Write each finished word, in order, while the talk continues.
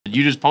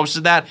You just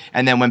posted that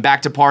and then went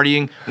back to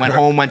partying, went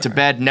home, went to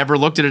bed, never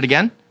looked at it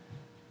again?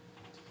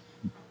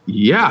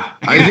 Yeah,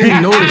 I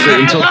didn't notice it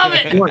until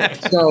this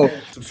point. So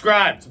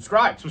subscribe.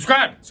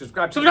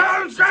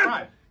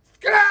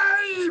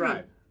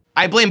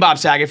 I blame Bob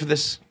Saget for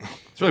this.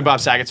 It's really Bob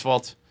Saget's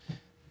fault.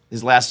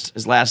 His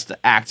last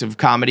act of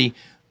comedy.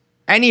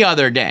 Any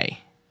other day,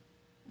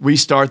 we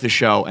start the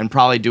show and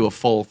probably do a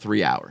full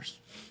 3 hours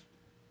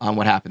on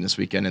what happened this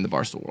weekend in the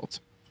Barstool world.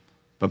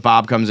 But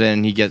Bob comes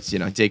in, he gets, he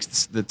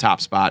takes the top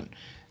spot.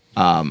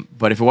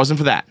 But if it wasn't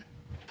for that,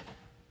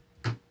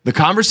 the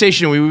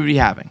conversation we would be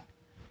having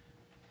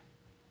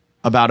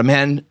about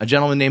a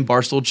gentleman named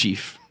Barstool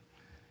Chief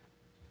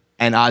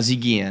and Ozzie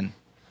Guillen.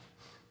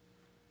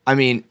 I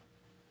mean,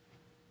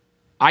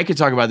 I could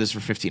talk about this for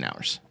 15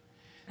 hours.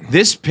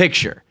 This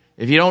picture,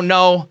 if you don't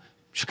know,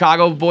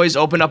 Chicago boys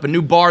opened up a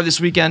new bar this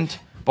weekend,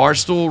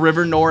 Barstool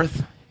River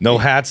North. No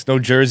hats, no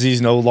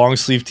jerseys, no long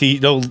sleeve tee,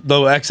 no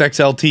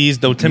XXL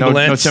tees, no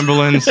Timberlands. No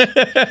Timberlands.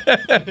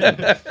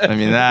 I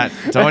mean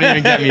don't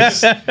even get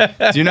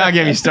me. Do not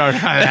get me started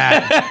on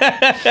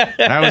that.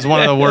 That was one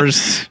of the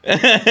worst.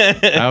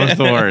 That was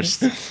the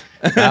worst.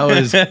 That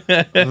was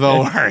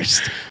the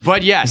worst.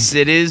 But yes,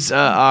 it is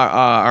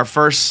our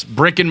first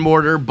brick and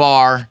mortar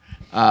bar,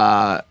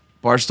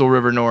 Barstool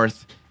River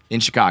North in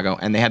Chicago,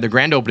 and they had their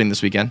grand opening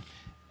this weekend.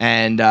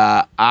 And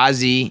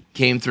Ozzie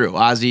came through.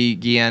 Ozzie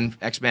Guillen,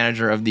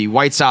 ex-manager of the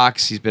White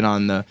Sox. He's been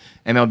on the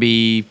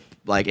MLB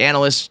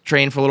analyst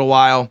train for a little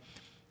while.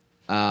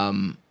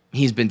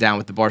 He's been down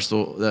with the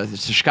Barstool, the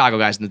Chicago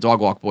guys and the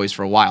Dog Walk boys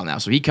for a while now.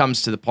 So he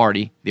comes to the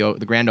party, the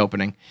grand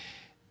opening.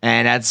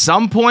 And at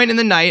some point in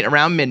the night,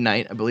 around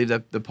midnight, I believe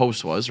that the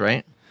post was,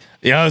 right?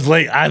 Yeah, I was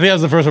late. I think I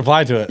was the first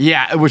reply to it.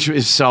 Yeah, which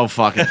is so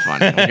fucking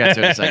funny. We'll get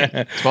to it in a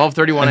second.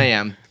 12:31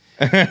 a.m.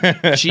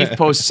 Chief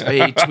posts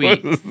a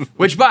tweet,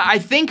 but I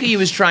think he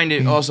was trying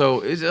to also.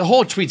 The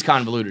whole tweet's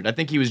convoluted. I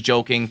think he was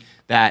joking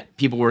that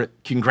people were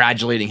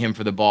congratulating him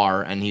for the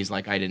bar, and he's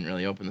like, "I didn't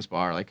really open this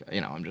bar. Right?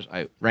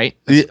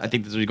 I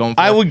think this is what he's going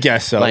for. I would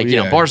guess so.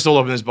 Barstool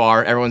opened this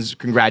bar. Everyone's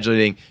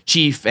congratulating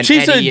Chief and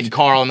Eddie and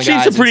Carl and the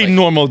guys. Chief's a pretty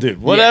normal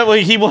dude. Whatever.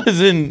 Yeah. He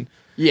wasn't.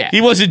 Yeah.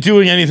 He wasn't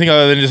doing anything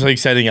other than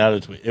just sending out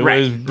a tweet. It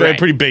was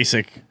pretty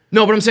basic.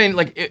 No, but I'm saying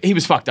he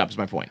was fucked up. Is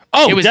my point.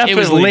 Oh, it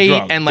was late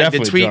drunk. and definitely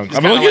the tweet. Drunk. I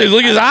mean,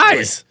 look at his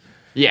eyes.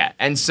 Yeah,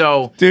 and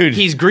so dude,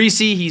 he's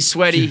greasy, he's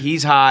sweaty,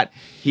 he's hot,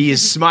 he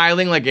is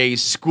smiling like a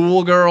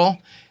schoolgirl,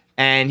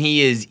 and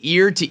he is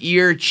ear to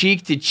ear,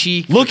 cheek to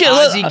cheek. Look at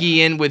Ozzie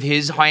Guillen with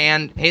his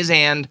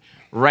hand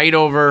right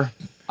over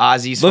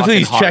Ozzie's. Look like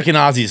he's heart. Checking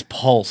Ozzie's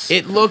pulse.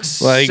 It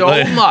looks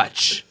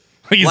much.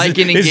 Like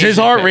an is his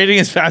heart rating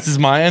as fast as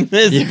mine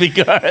is? Yeah.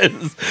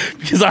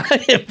 Because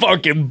I am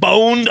fucking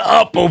boned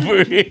up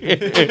over here.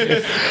 Dude,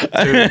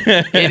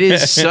 it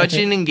is such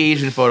an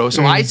engagement photo.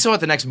 So I saw it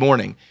the next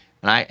morning,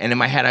 and in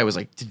my head I was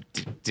like,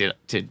 did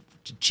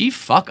Chief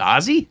fuck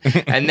Ozzie?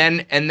 and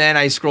then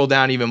I scrolled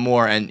down even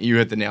more, and you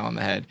hit the nail on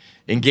the head.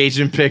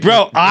 Engagement pic,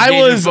 bro.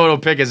 Photo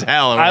pic as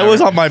hell. I was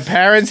on my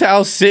parents'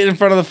 house, sitting in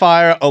front of the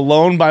fire,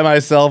 alone by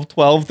myself.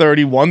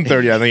 12:30,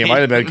 1:30. I think it might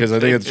have been because I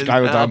think it's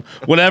Chicago time,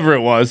 whatever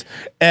it was.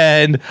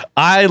 And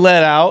I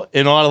let out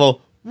an audible,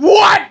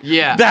 "What?"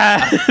 Yeah,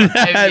 that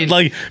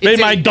made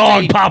my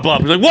dog pop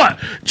up. Like, what?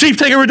 Chief,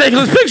 take a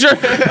ridiculous picture.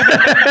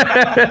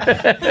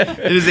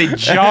 It is a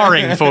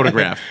jarring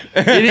photograph.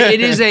 It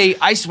is a.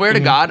 I swear to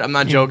God, I'm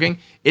not joking.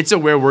 It's a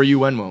 "where were you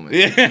when" moment.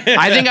 Yeah.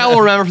 I think I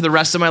will remember for the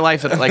rest of my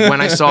life,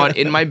 when I saw it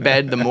in my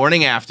bed the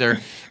morning after,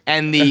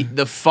 and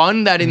the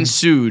fun that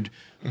ensued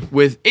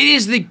with it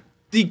is the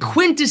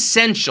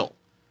quintessential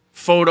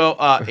photo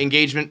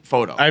engagement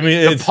photo. I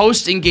mean, the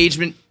post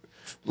engagement.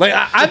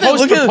 I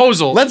post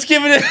proposal. Let's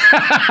give it. Look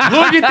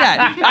at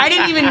that! I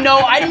didn't even know.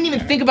 I didn't even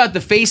think about the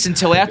face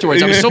until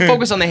afterwards. I was so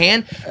focused on the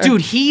hand,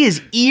 dude. He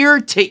is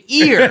ear to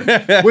ear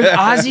with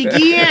Ozzie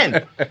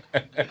Guillen.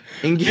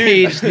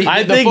 Engaged.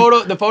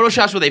 The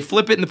photoshops where they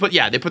flip it and they put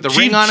the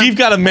ring on him. Chief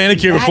got a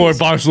manicure before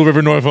Barstool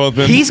River North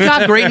opened. He's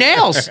got great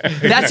nails.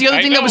 That's the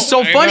other thing that was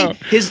so funny.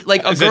 His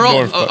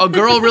a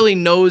girl really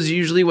knows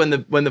usually when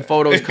the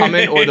photos come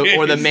in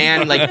or the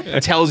man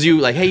tells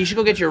you hey, you should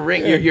go get your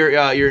ring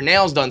your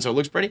nails done so it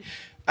looks pretty.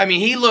 I mean,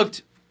 he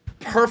looked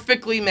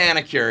perfectly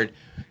manicured,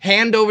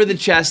 hand over the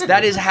chest.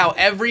 That is how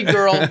every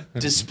girl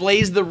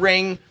displays the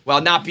ring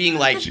while not being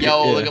like,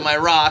 yo, look at my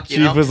rock.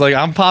 Chief was like,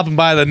 I'm popping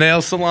by the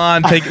nail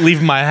salon,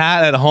 leaving my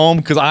hat at home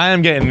because I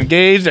am getting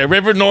engaged at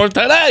River North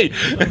today.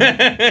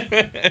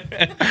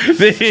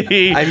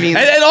 I mean,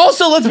 and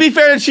also, let's be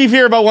fair to Chief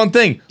here about one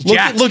thing.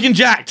 Looking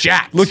jacked.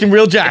 Looking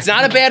real jacked. It's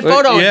not a bad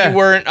photo if you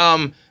weren't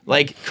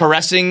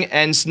caressing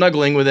and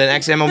snuggling with an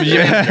ex-MLB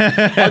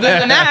manager. Other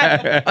than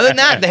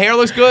that, the hair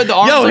looks good. The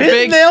arms look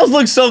big. His nails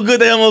look so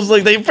good.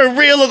 They for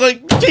real look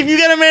like, Chief, you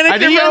got a manicure? I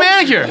think you got a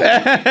manicure.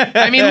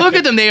 I mean, look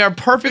at them. They are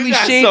perfectly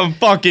shaped. Some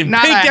fucking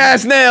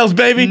pink-ass nails,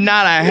 baby.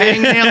 Not a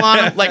hangnail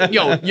on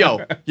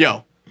them.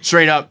 Yo,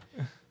 straight up.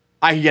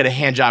 I could get a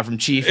hand job from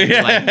Chief and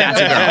be like,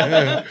 that's a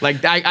girl.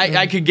 Like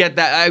I could get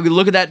that. I would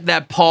look at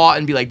that paw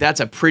and be like, that's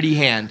a pretty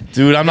hand.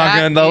 Dude, I'm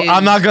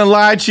not gonna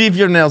lie, Chief.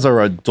 Your nails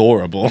are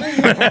adorable.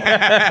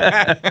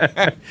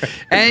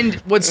 And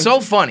what's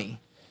so funny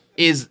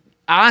is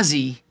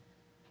Ozzie,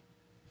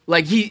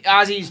 like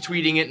Ozzie's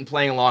tweeting it and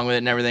playing along with it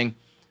and everything.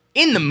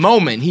 In the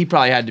moment, he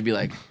probably had to be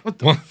like, "What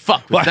the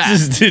fuck was that?"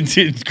 This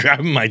dude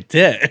grabbing my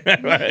tit.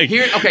 Like,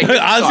 here's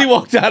Ozzie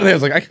walked out of there. I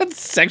was like, I got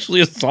sexually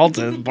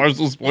assaulted at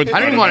Barstool Sports. I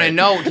don't even want to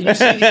know. Can you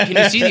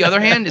see the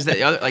other hand? Is that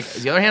the other, like,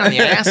 is the other hand on the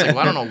ass? Like, well,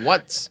 I don't know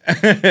what's.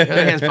 The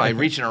other hand's probably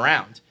reaching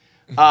around.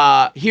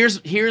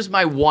 Here's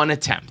my one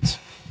attempt,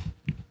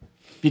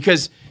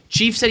 because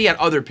Chief said he had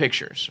other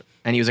pictures,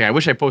 and he was like, "I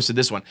wish I posted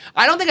this one."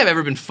 I don't think I've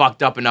ever been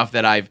fucked up enough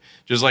that I've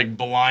just like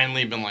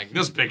blindly been like,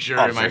 "This picture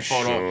in my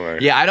photo." Sure.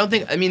 Yeah, I don't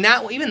think. I mean,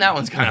 that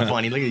one's kind of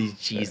funny. Look at these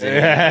cheeses.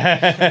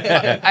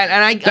 That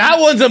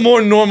one's a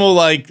more normal,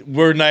 like,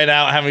 we're night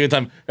out having a good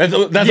time. That's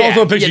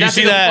also a picture. You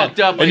see that,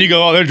 up, like, and you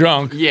go, "Oh, they're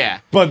drunk."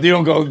 Yeah, but you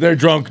don't go, "They're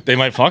drunk. They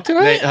might fuck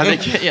tonight." They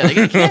get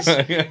a kiss.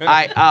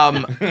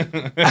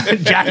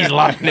 Jackie's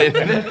loving it.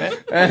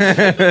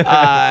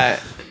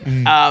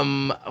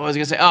 What was I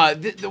gonna say?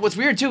 What's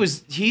weird too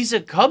is he's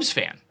a Cubs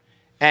fan,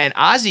 and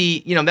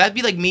Ozzie, that'd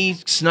be like me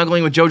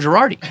snuggling with Joe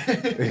Girardi,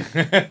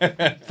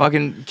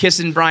 fucking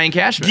kissing Brian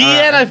Cashman.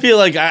 And I feel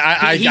like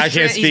I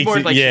can't speak. He's more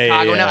to like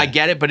Chicago now. I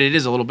get it, but it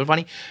is a little bit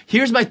funny.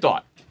 Here's my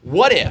thought: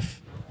 What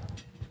if?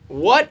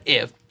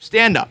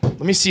 Stand up. Let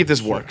me see if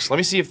this works. Let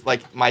me see if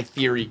like my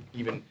theory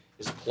even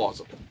is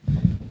plausible.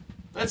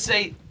 Let's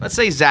say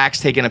Zach's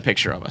taking a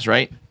picture of us,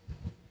 right?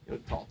 You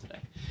look tall today.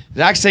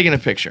 Zach's taking a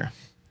picture.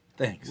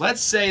 Thanks.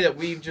 Let's say that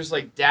we've just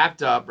like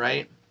dapped up,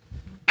 right?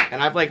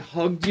 And I've like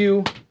hugged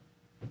you,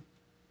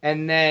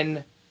 and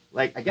then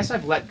like I guess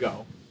I've let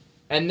go,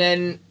 and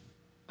then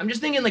I'm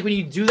just thinking like when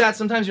you do that,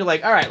 sometimes you're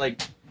like, all right,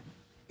 like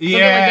something like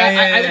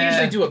that. I would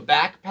usually do a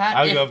back pat.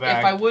 I would go back.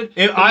 If I would.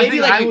 Maybe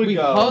like we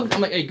hugged.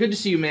 I'm like, hey, good to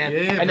see you, man.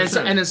 Yeah, and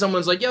then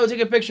someone's like, yo,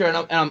 take a picture, and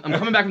I'm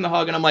coming back from the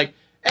hug, and I'm like,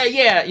 hey,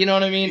 yeah, you know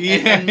what I mean?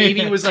 Yeah. And maybe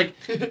it was like...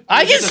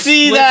 I can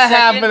see that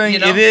happening.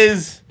 It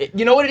is.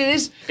 You know what it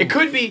is? It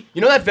could be...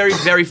 You know that very,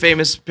 very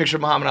famous picture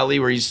of Muhammad Ali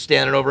where he's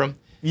standing over him?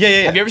 Yeah.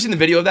 Have you ever seen the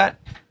video of that?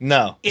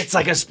 No. It's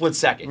like a split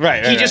second.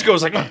 Right. He just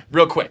goes like,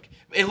 real quick.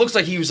 It looks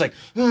like he was like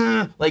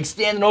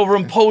standing over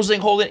him, posing,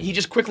 holding it. He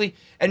just quickly...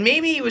 And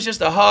maybe it was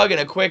just a hug and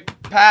a quick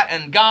pat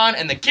and gone,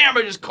 and the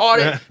camera just caught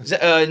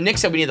it. Nick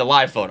said we need the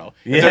live photo.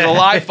 If there's a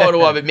live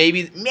photo of it,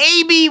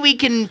 maybe we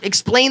can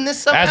explain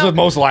this somehow. As with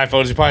most live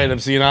photos, you probably end up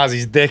seeing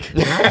Ozzie's dick.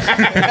 A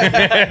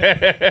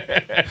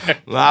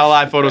lot of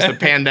live photos to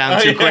pan down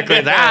too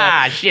quickly.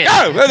 Shit.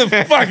 Oh, what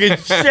the fucking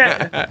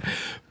shit.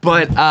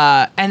 But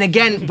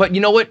but you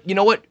know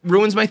what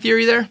ruins my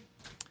theory there?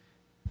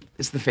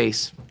 It's the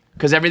face.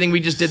 Because everything we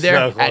just did there,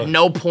 at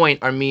no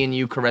point are me and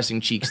you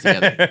caressing cheeks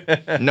together.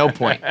 No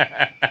point.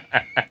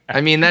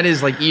 I mean, that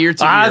is like ear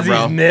to ear, bro.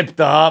 Ozzie's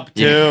nipped up,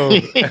 too.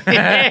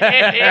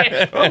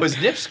 His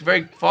nips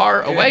very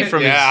far away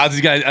from his... Yeah,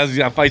 Ozzie's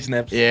got Feits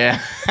nips.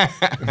 Yeah.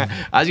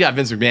 Ozzie's got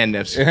Vince McMahon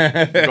nips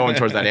going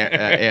towards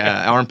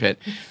that armpit.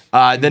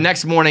 The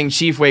next morning,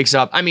 Chief wakes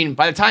up. I mean,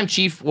 by the time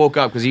Chief woke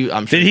up, because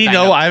I'm sure... Did he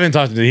know? I haven't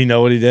talked to him. Did he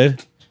know what he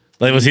did?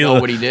 Like, was he know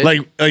what he did?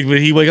 Like,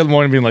 would he wake up in the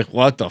morning being like,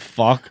 "What the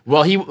fuck"?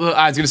 Well,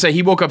 I was gonna say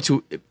he woke up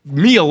to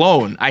me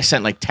alone. I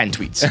sent like 10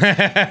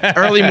 tweets.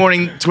 Early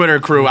morning Twitter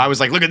crew. I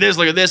was like, "Look at this!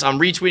 Look at this!" I'm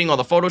retweeting all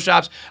the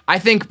photoshops. I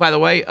think, by the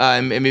way,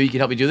 and maybe you can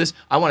help me do this.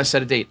 I want to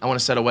set a date. I want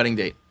to set a wedding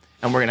date,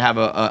 and we're gonna have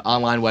a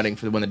online wedding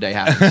for when the day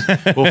happens.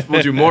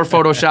 We'll do more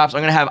photoshops.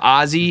 I'm gonna have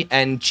Ozzie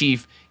and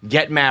Chief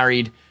get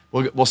married.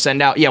 We'll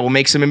send out. Yeah, we'll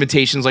make some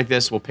invitations like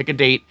this. We'll pick a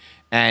date,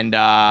 and what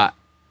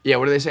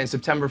are they saying?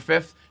 September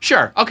 5th.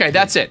 Sure. Okay,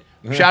 that's it.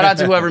 Shout out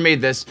to whoever made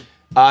this.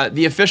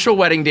 The official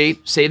wedding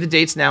date, save the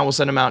dates now, we'll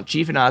send them out.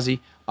 Chief and Ozzie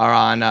are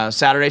on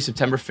Saturday,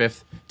 September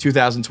 5th,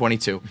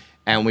 2022.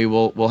 And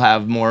we'll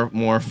have more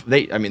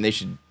they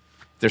should,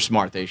 they're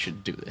smart, they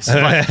should do this.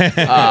 But,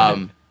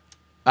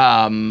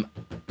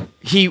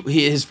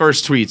 his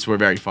first tweets were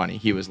very funny.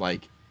 He was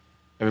like,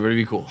 everybody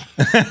be cool.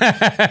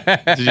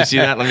 Did you see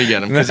that? Let me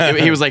get him. Because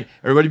he was like,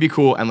 everybody be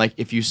cool, and like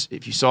if you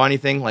saw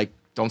anything, like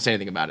don't say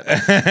anything about it.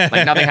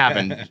 Like nothing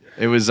happened.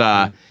 It was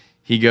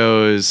he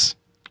goes,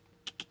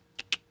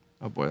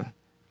 oh boy,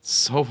 it's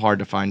so hard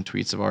to find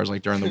tweets of ours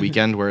like during the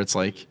weekend where it's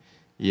like,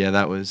 yeah,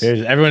 that was...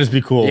 Everyone just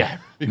be cool. Yeah.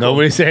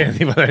 Nobody say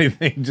anything about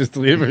anything. Just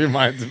leave your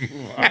minds and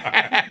move on.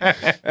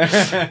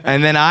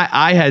 And then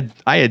I had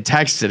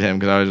texted him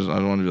because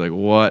I wanted to be like,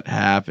 what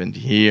happened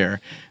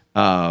here?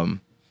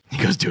 He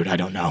goes, dude, I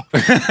don't know.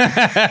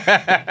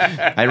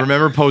 I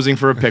remember posing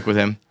for a pic with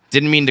him.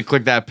 Didn't mean to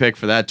click that pic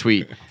for that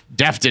tweet.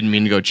 Def didn't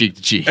mean to go cheek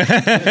to cheek.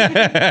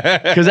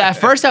 Because at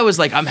first I was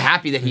like, I'm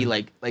happy that he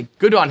like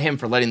good on him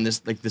for letting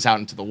this out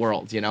into the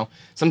world, you know?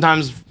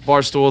 Sometimes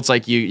Barstool, it's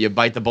like you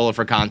bite the bullet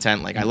for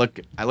content. Like I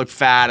look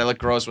fat, I look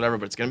gross, whatever,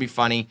 but it's gonna be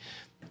funny.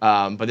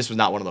 But this was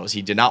not one of those.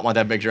 He did not want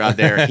that picture out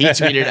there. He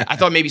tweeted it. I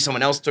thought maybe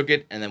someone else took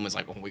it and then was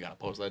like, oh, we gotta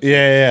post that.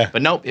 Yeah.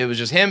 But nope, it was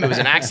just him. It was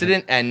an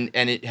accident, and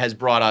it has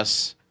brought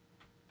us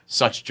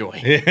such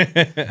joy.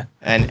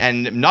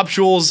 and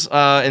nuptials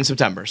in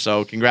September.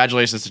 So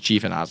congratulations to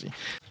Chief and Ozzie.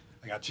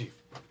 I got Chief.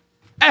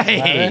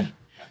 Hey,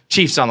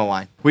 Chief's on the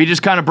line. We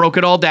just kind of broke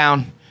it all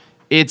down.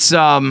 It's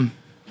one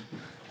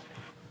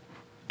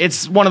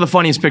of the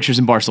funniest pictures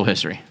in Barstool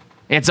history.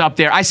 It's up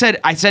there. I said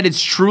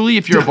it's truly,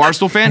 if you're a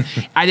Barstool fan,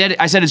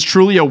 I said it's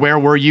truly a where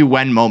were you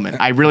when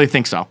moment. I really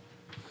think so.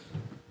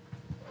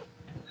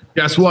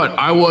 Guess what?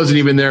 I wasn't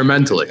even there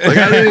mentally. Like,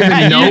 I didn't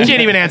even know. You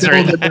can't even answer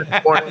it.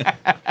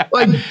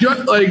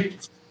 like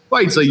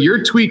Feits, like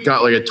your tweet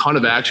got like a ton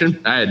of action.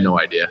 I had no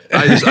idea.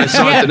 I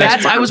saw it the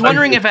next. I was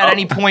wondering if at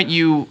any point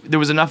there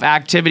was enough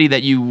activity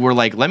that you were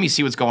like, let me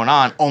see what's going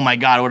on. Oh my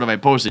God, what have I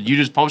posted? You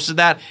just posted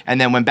that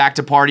and then went back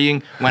to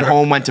partying, went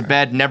home, went to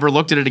bed, never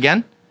looked at it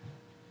again?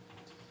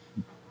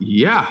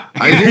 Yeah,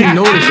 I didn't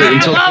notice it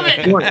until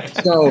the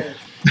point.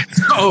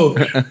 So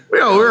you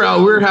know,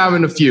 we were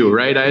having a few,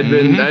 right? I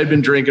had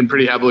been drinking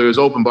pretty heavily. It was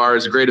open bar. It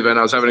was a great event.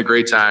 I was having a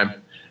great time.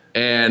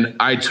 And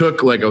I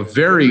took like a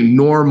very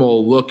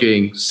normal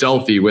looking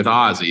selfie with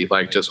Ozzie,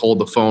 like just hold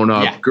the phone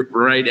up,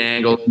 right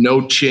angle,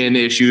 no chin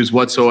issues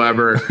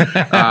whatsoever.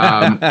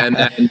 And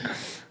then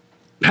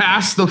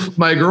past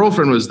my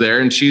girlfriend was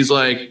there and she's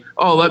like,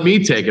 oh, let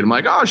me take it. I'm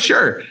like, oh,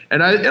 sure.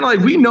 And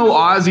like, we know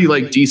Ozzie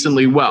like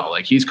decently well.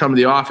 Like he's come to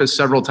the office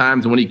several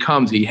times. And when he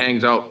comes, he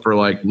hangs out for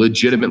like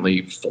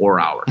legitimately 4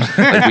 hours.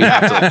 Like we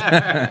have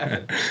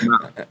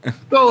to,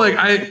 so like,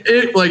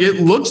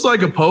 it looks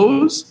like a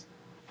pose.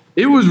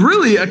 It was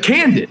really a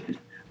candid.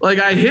 Like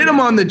I hit him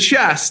on the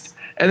chest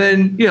and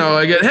then, you know,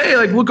 I get, hey,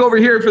 like look over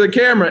here for the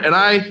camera. And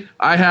I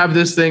have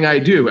this thing I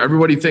do.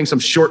 Everybody thinks I'm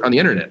short on the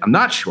internet. I'm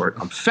not short.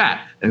 I'm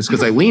fat. And it's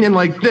because I lean in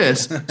like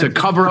this to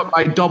cover up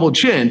my double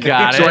chin. So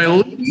I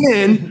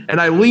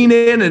lean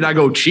in and I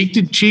go cheek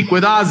to cheek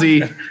with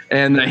Ozzie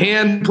and the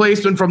hand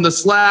placement from the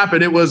slap.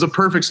 And it was a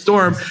perfect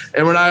storm.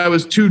 And when I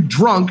was too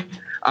drunk,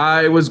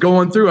 I was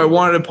going through, I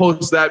wanted to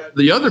post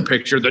the other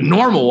picture, the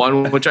normal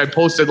one, which I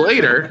posted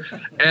later.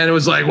 And it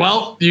was like,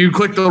 well, you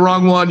clicked the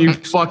wrong one, you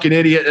fucking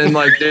idiot. And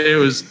like, it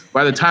was,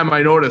 by the time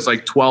I noticed,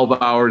 like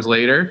 12 hours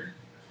later,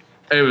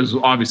 it was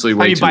obviously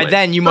way too by late.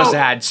 then you must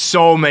have had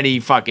so many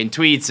fucking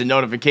tweets and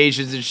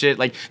notifications and shit.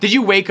 Like, did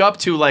you wake up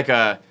to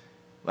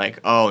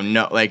oh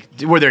no, like,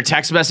 were there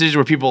text messages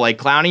where people like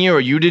clowning you, or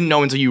you didn't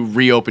know until you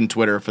reopened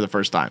Twitter for the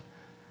first time?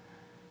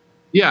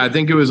 Yeah, I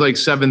think it was like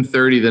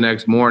 7:30 the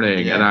next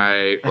morning, and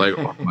I'm like,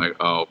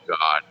 oh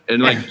God.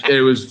 And like,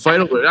 it was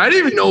Feitelberg. I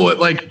didn't even know what,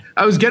 like,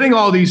 I was getting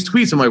all these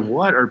tweets. I'm like,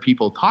 what are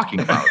people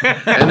talking about?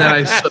 And then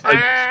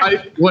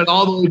I went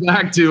all the way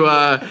back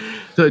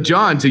to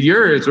John, to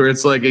yours, where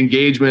it's like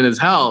engagement as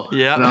hell.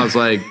 Yeah. And I was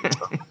like,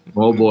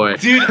 oh boy.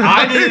 Dude,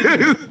 I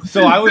didn't.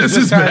 So I was this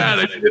just is bad.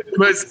 I did it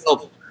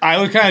myself.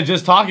 I was kind of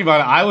just talking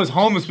about it. I was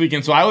home this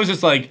weekend, so I was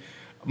just like,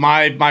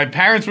 my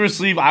parents were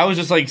asleep. I was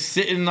just like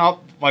sitting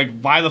up,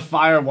 like by the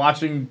fire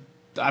watching,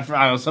 I don't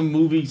know, some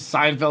movie,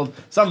 Seinfeld,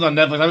 something on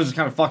Netflix. I was just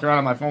kind of fucking around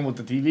on my phone with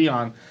the TV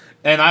on,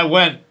 and I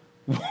went,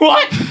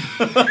 what?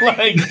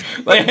 like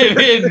I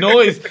made a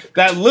noise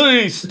that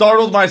literally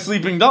startled my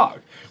sleeping dog.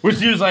 Which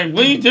he was like,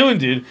 what are you doing,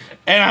 dude?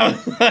 And I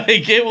was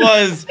like,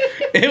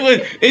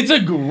 it's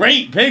a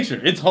great picture.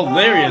 It's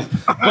hilarious.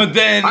 But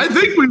then I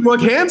think we look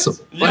handsome.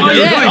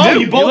 Like,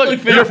 you both look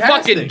fantastic. You're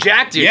fucking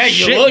jacked. Yeah,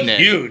 you look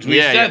huge.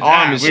 We said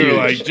that. We were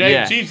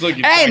like, Chief's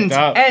looking fucked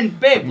up. And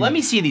babe, let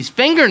me see these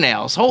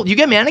fingernails. You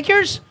get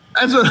manicures?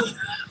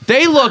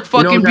 They look guys,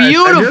 fucking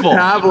beautiful. I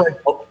just have like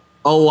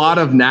a lot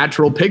of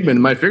natural pigment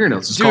in my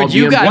fingernails. It's dude,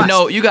 you got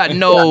no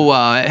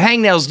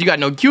hangnails. You got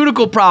no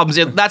cuticle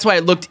problems. That's why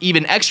it looked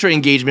even extra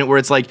engagement, where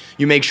it's like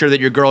you make sure that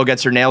your girl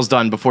gets her nails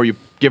done before you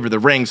give her the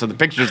ring, so the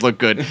pictures look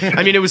good.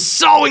 I mean, it was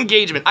so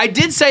engagement. I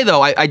did say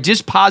though, I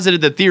just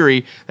posited the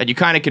theory that you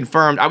kind of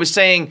confirmed. I was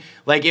saying,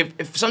 like,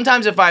 if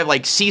sometimes if I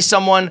like see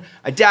someone,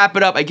 I dap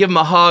it up, I give them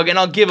a hug, and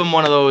I'll give them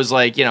one of those,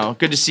 like, you know,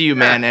 good to see you,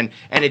 man, and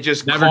it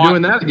just never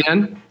doing that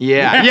again.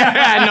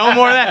 Yeah, no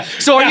more of that.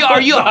 So are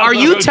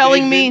you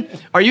telling me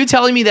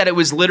that it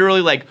was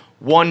literally like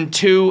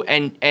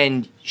 1-2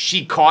 and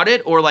she caught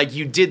it, or like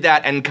you did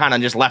that and kind of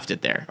just left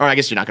it there? Or I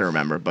guess you're not gonna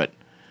remember, but.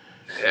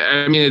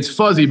 I mean, it's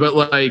fuzzy, but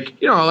like,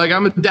 you know, like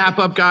I'm a dap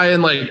up guy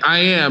and like I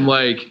am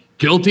like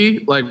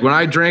guilty. Like when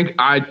I drink,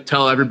 I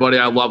tell everybody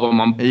I love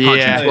them. I'm punching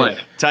play.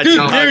 Dude,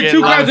 there are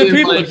two kinds of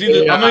people. Like,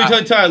 I'm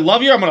going to tell you I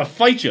love you, I'm going to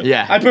fight you.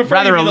 Yeah. I prefer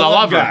rather to be the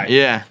love guy.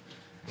 Yeah.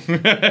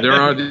 There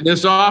are in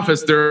this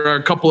office. There are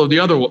a couple of the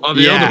other ones.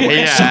 Yeah.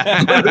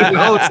 You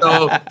know,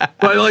 so,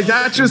 but like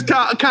that's just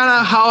kind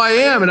of how I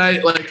am, and I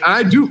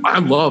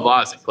love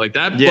Ozzie. Like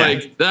that,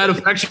 like that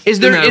affection. Is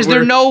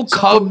there no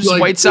Cubs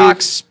White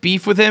Sox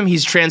beef with him?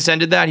 He's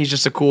transcended that. He's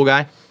just a cool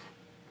guy.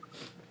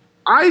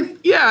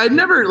 I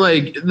never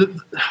like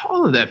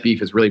all of that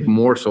beef is really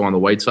more so on the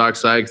White Sox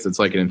side because it's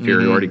like an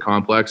inferiority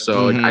complex.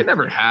 So like, I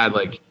never had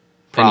like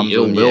any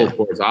ill will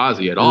towards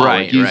Ozzie at all.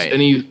 Right, like,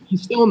 and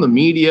he's still in the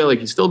media. Like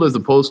he still does the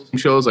post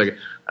shows. Like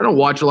I don't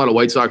watch a lot of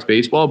White Sox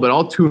baseball, but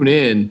I'll tune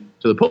in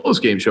to the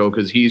post game show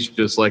because he's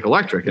just like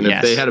electric. And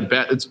if they had a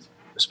bet, it's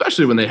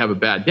especially when they have a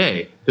bad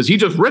day, because he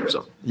just rips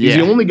them. He's Yeah.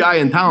 the only guy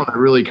in town that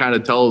really kind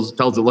of tells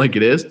it like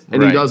it is,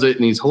 and Right. he does it,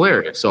 and he's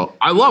hilarious. So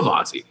I love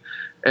Ozzie.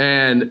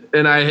 And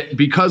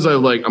because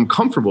I'm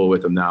comfortable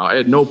with him now, I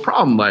had no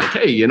problem. Like,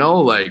 hey, you know,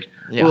 like,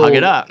 hug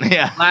it up.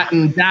 Yeah.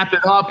 Latin, dap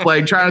it up,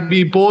 like trying to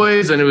be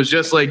boys. And it was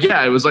just like,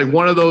 it was like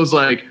one of those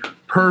like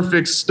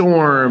perfect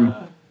storm,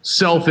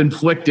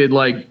 self-inflicted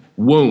like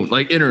wound,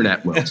 like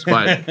internet wounds.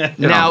 But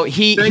Now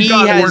he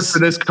God has worked for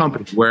this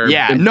company where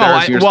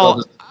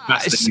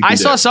I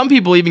saw some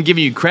people even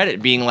giving you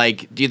credit, being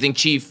like, "Do you think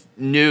Chief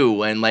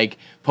knew and like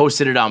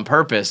posted it on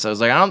purpose?" I was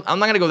like, I'm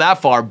not gonna go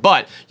that far,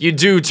 but you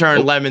do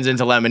turn lemons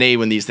into lemonade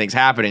when these things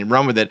happen and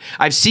run with it.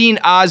 I've seen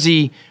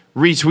Ozzie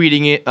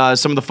retweeting it,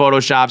 some of the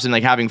photoshops and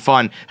like having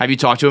fun. Have you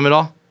talked to him at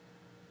all?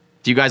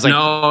 Do you guys like?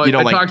 No,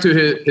 I talked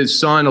to his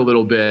son a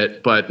little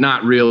bit, but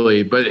not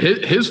really. But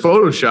his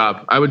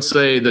Photoshop, I would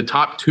say the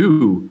top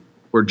two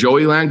were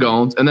Joey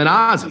Langone's and then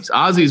Ozzie's.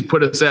 Ozzie's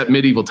put us at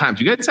medieval times.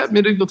 You guys have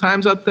medieval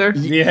times up there?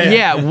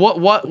 Yeah.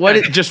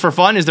 What? Just for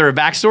fun? Is there a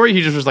backstory?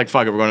 He just was like,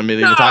 "Fuck it, we're going to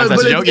medieval times."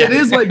 That's a joke. It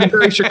is like a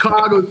very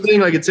Chicago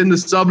thing. Like it's in the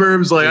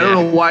suburbs. Like I don't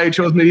know why he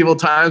chose medieval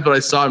times, but I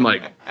saw him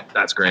like,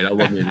 that's great. I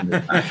love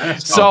medieval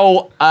times.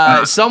 So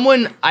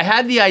I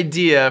had the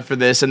idea for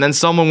this, and then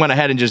someone went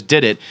ahead and just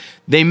did it.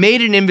 They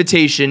made an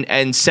invitation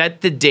and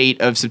set the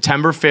date of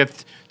September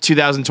 5th,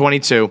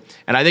 2022,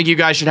 and I think you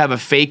guys should have a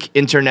fake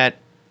internet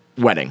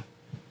wedding.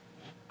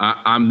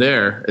 I'm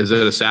there. Is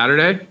it a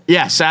Saturday?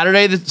 Yeah,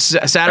 Saturday,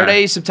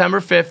 September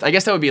 5th. I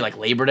guess that would be like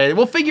Labor Day.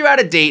 We'll figure out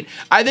a date.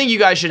 I think you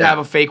guys should have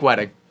a fake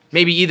wedding.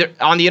 Maybe either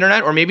on the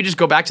internet or maybe just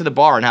go back to the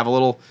bar and have a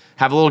little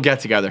get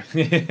together.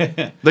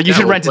 Like you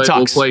should rent a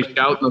tux. We'll play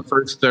shout in the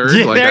first third.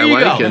 Yeah, like there I you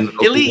like, go. and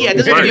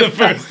The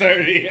first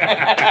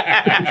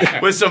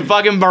 30. with some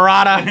fucking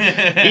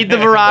burrata. Eat the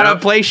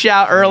burrata, play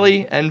shout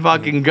early, and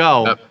fucking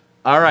go. Yep.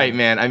 All right,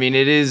 man. I mean,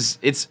 it's.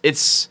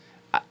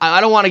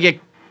 I don't want to get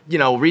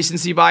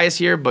recency bias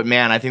here, but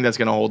man, I think that's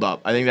gonna hold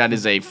up. I think that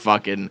is a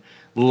fucking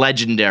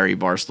legendary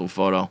Barstool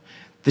photo.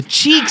 The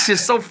cheeks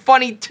is so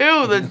funny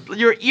too.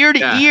 You're ear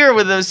to ear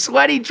with those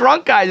sweaty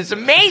drunk guys. It's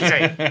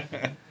amazing.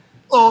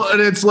 Oh,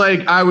 and it's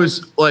like I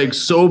was like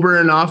sober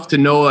enough to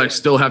know I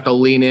still have to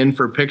lean in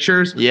for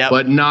pictures,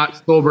 but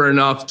not sober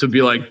enough to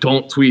be like,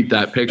 don't tweet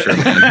that picture.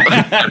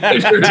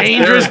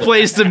 Dangerous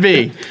place to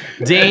be.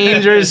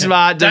 Dangerous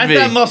spot to be.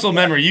 That's that muscle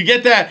memory. You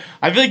get that.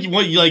 I feel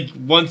like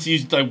once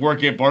you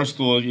work at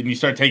Barstool and you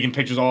start taking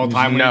pictures all the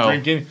time when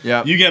you're drinking,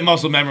 you get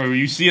muscle memory where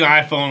you see an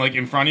iPhone like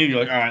in front of you,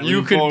 you're like, all right,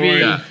 you could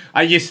forward.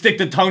 You stick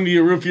the tongue to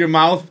your roof of your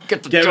mouth,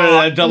 get rid of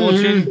that double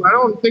chin. I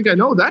don't think I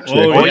know that trick.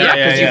 Oh yeah,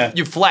 because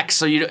you flex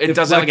so it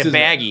doesn't like get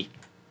baggy.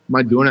 Am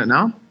I doing it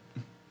now?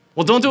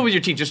 Well, don't do it with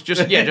your teeth. Just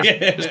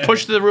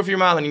push to the roof of your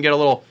mouth and you get a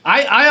little.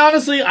 I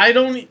honestly I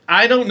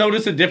don't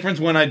notice a difference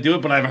when I do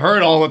it, but I've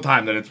heard all the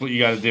time that it's what you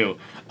got to do.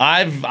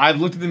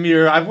 I've looked in the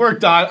mirror. I've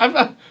worked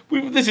on.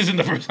 This isn't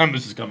the first time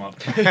this has come up,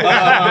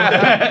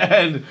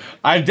 and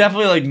I've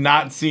definitely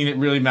not seen it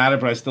really matter,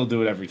 but I still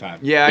do it every time.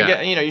 Yeah, I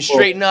get. You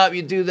straighten up.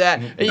 You do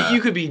that.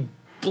 You could be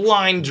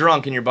blind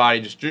drunk in your body.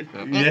 Just you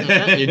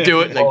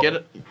do it and then get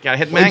it. Gotta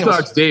hit the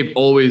angles. Dave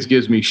always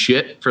gives me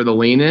shit for the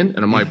lean in, and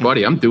I'm like,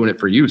 buddy, I'm doing it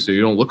for you, so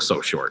you don't look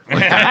so short.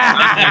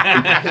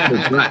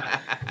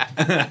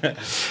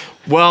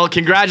 Well,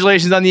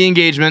 congratulations on the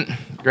engagement.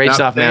 Great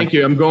stuff, man. Thank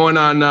you. I'm going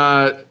on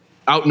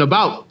Out and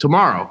About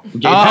tomorrow.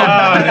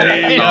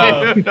 There you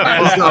go.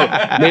 So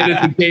made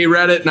it to gay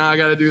Reddit. Now I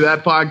got to do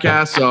that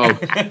podcast. So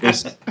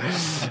it's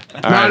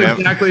not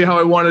exactly how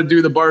I want to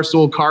do the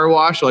Barstool car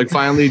wash. Like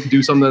finally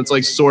do something that's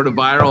like sort of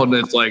viral, and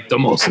it's like the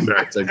most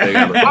embarrassing thing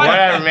ever.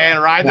 Whatever,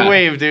 man. Ride the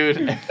wave, dude.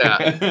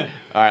 Yeah.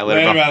 All right,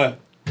 later.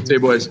 See you,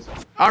 boys.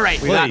 All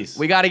right,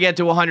 we got to get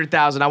to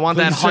 100,000. I want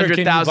that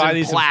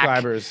 100,000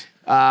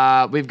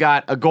 plaque. We've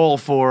got a goal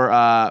for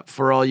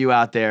all you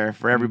out there,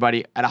 for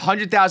everybody. At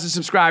 100,000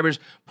 subscribers,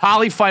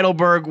 Polly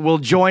Feitelberg will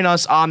join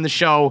us on the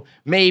show.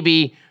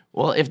 Maybe.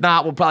 Well, if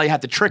not, we'll probably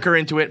have to trick her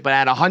into it. But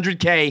at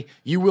 100K,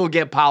 you will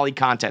get Polly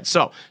content.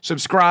 So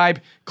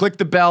subscribe, click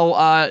the bell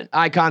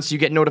icon so you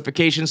get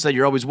notifications so that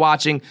you're always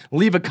watching.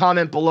 Leave a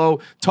comment below.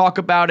 Talk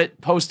about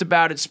it. Post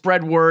about it.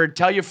 Spread word.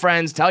 Tell your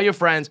friends.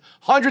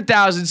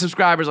 100,000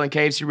 subscribers on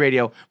KFC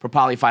Radio for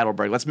Polly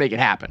Feitelberg. Let's make it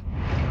happen.